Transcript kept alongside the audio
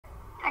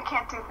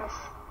do this.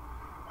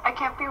 I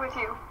can't be with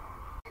you.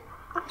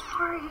 I'm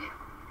sorry.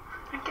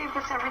 I gave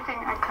this everything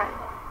I could.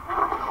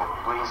 Oh,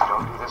 please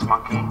don't do this,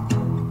 monkey.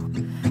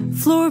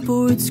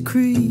 Floorboards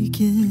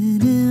creaking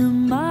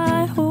in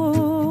my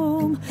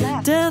home.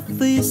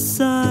 Deathly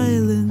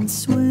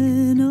silence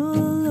when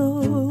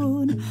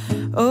alone.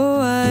 Oh,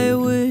 I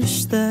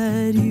wish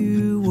that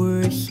you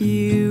were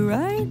here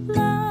right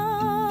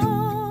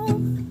now.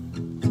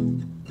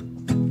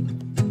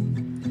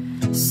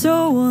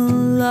 So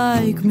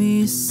unlike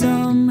me,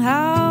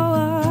 somehow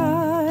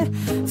I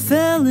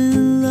fell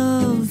in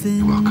love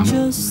in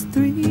just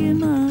 3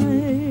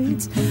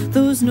 nights.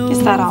 Those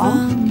Is that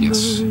all?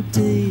 Yes.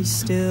 days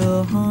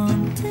still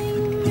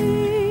haunting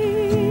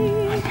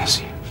me. I miss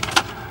you.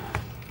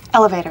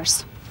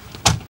 Elevators.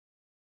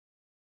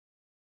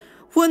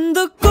 When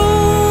the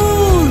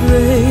gold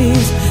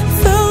rays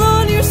fell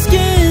on your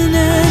skin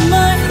and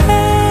my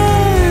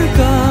hair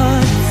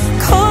got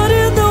caught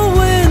in the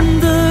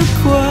wind, the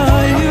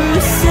choir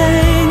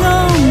sang a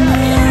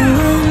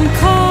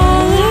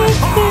melancholic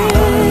hymn.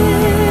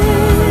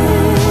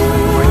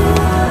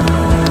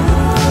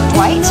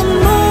 Dwight,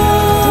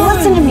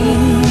 listen to me.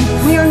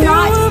 We are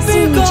not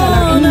seeing each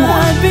other anymore.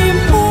 I'd be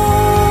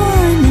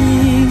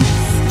mourning,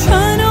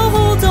 trying to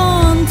hold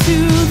on to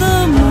the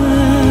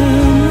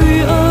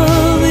memory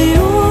of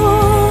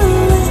your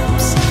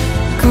lips.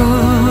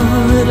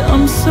 God,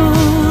 I'm so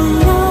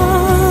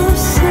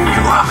lovesick.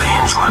 You love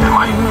Angela,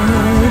 Dwight.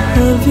 What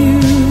have you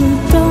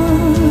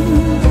done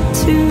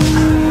to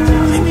I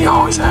think you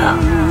always have.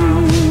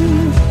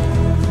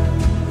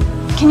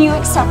 Can you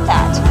accept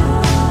that?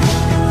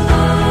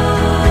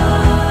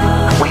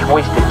 We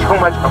wasted too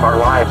much of our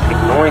lives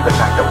ignoring the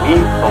fact that we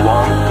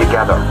belong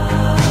together.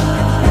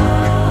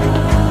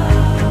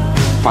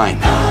 Fine.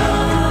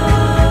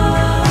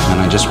 And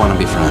I just want to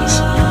be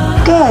friends.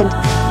 Good.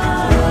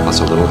 Plus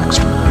a little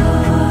extra.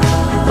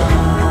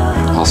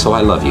 Also,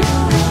 I love you.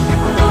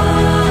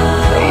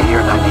 The 80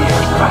 or 90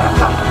 years that I have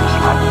left in this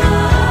life,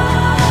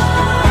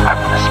 I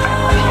want to spend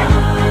with you.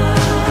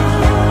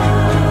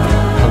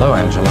 Hello,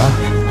 Angela.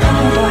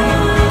 Dwight.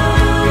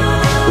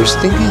 I was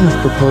thinking of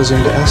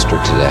proposing to Esther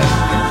today.